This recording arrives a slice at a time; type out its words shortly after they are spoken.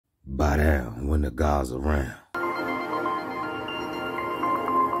Bow down when the God's around.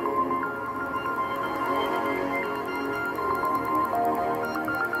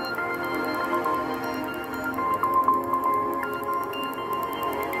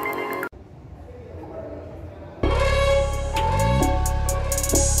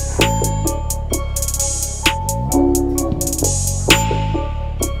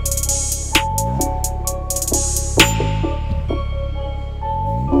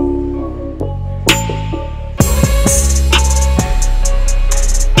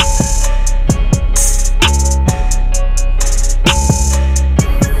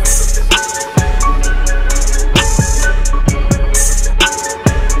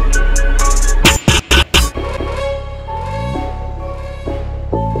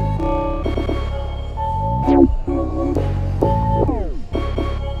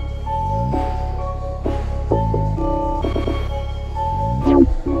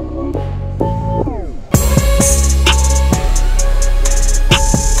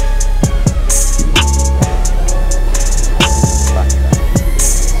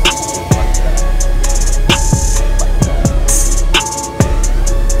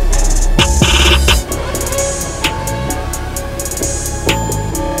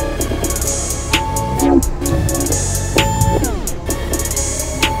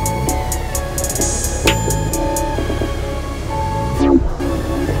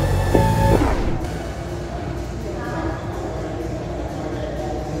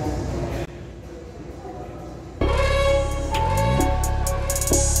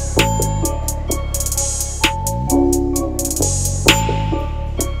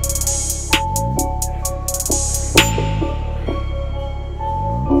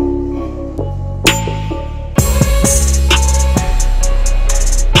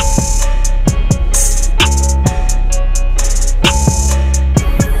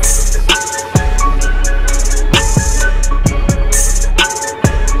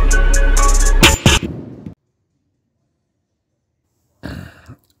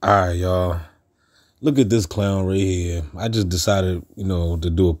 All right, y'all. Look at this clown right here. I just decided, to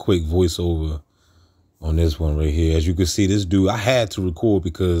do a quick voiceover on this one right here. As you can see, this dude, I had to record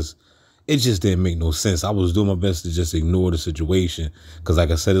because it just didn't make no sense. I was doing my best to just ignore the situation because,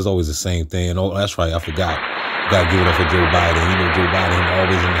 like I said, it's always the same thing. Oh, that's right. I forgot. Got to give it up for Joe Biden. Joe Biden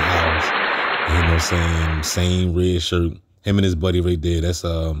always in the house. You know what I'm saying? Same red shirt. Him and his buddy right there. That's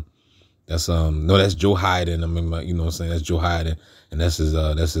Joe Biden. I mean, you know what I'm saying? That's Joe Biden. And that's his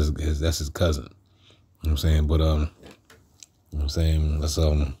cousin. You know what I'm saying? But, you know what I'm saying? That's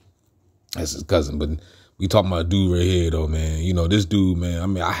his cousin. But we talking about a dude right here, though, man. This dude, man, I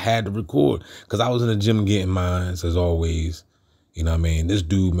mean, I had to record because I was in the gym getting mine, as always. You know what I mean? This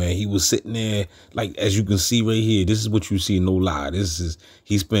dude, man, he was sitting there, like, as you can see right here, this is what you see, no lie.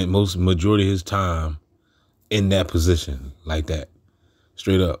 He spent majority of his time in that position, like that.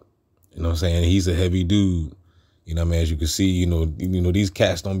 Straight up. You know what I'm saying? He's a heavy dude. You know what I mean? As you can see, these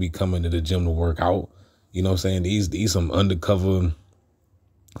cats don't be coming to the gym to work out. You know what I'm saying? These some undercover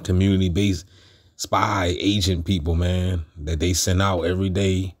community-based spy agent people, man, that they send out every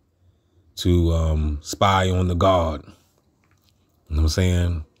day to spy on the guard. You know what I'm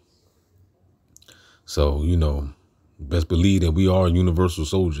saying? So, best believe that we are universal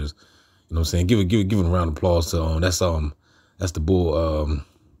soldiers. You know what I'm saying? Give a round of applause to that's the bull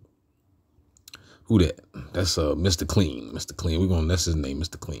who that? That's Mr. Clean. Mr. Clean. That's his name,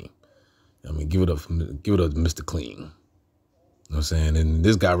 Mr. Clean. I mean, give it up to Mr. Clean. You know what I'm saying? And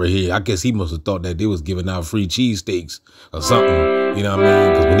this guy right here, I guess he must have thought that they was giving out free cheesesteaks or something. You know what I mean?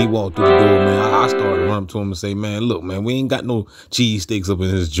 Because when he walked through the door, man, I started to run up to him and say, man, look, man, we ain't got no cheesesteaks up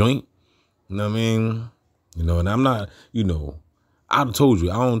in this joint. You know what I mean? And I'm not, I told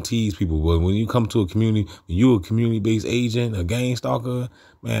you, I don't tease people, but when you come to a community, when you're a community-based agent, a gang stalker,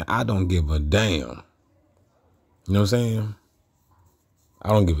 man, I don't give a damn. You know what I'm saying? I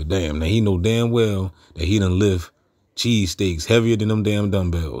don't give a damn. Now, he know damn well that he done lift cheesesteaks heavier than them damn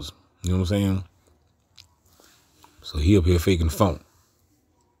dumbbells. You know what I'm saying? So he up here faking the phone.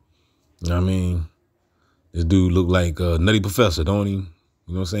 You know what I mean? This dude look like a Nutty Professor, don't he? You know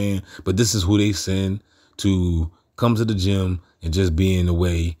what I'm saying? But this is who they send to come to the gym and just be in the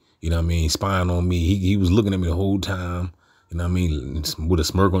way, you know what I mean, spying on me. He was looking at me the whole time, you know what I mean, with a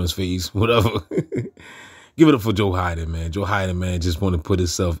smirk on his face, whatever. Give it up for Joe Biden, man. Joe Biden, man, just want to put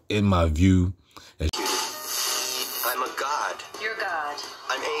himself in my view. I'm a god. You're God.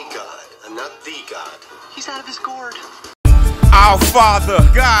 I'm a god. I'm not the god. He's out of his gourd. Our Father,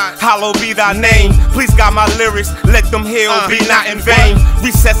 God, hallowed be thy name. Please guide my lyrics, let them heal, be not in vain.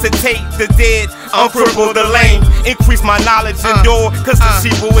 Resuscitate the dead, uncripple the lame. Increase my knowledge, endure, cause the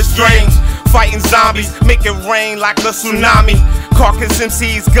sheeple is strange. Fighting zombies, make it rain like a tsunami. Carcass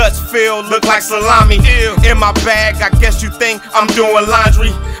MC's guts feel, look like salami. In my bag, I guess you think I'm doing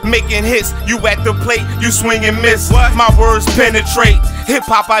laundry. Making hits, you at the plate, you swing and miss. My words penetrate,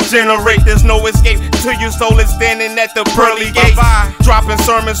 hip-hop I generate. There's no escape till your soul is standing at the pearly gates. Dropping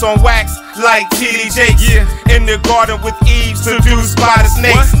sermons on wax like TD Jakes. In the garden with Eve, seduced by the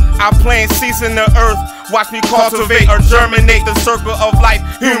snakes. I plant seeds in the earth, watch me cultivate or germinate the circle of life.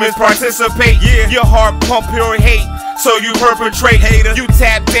 Humans participate. Your heart pump pure hate, so you perpetrate. You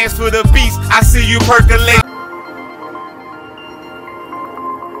tap dance for the beast, I see you percolate.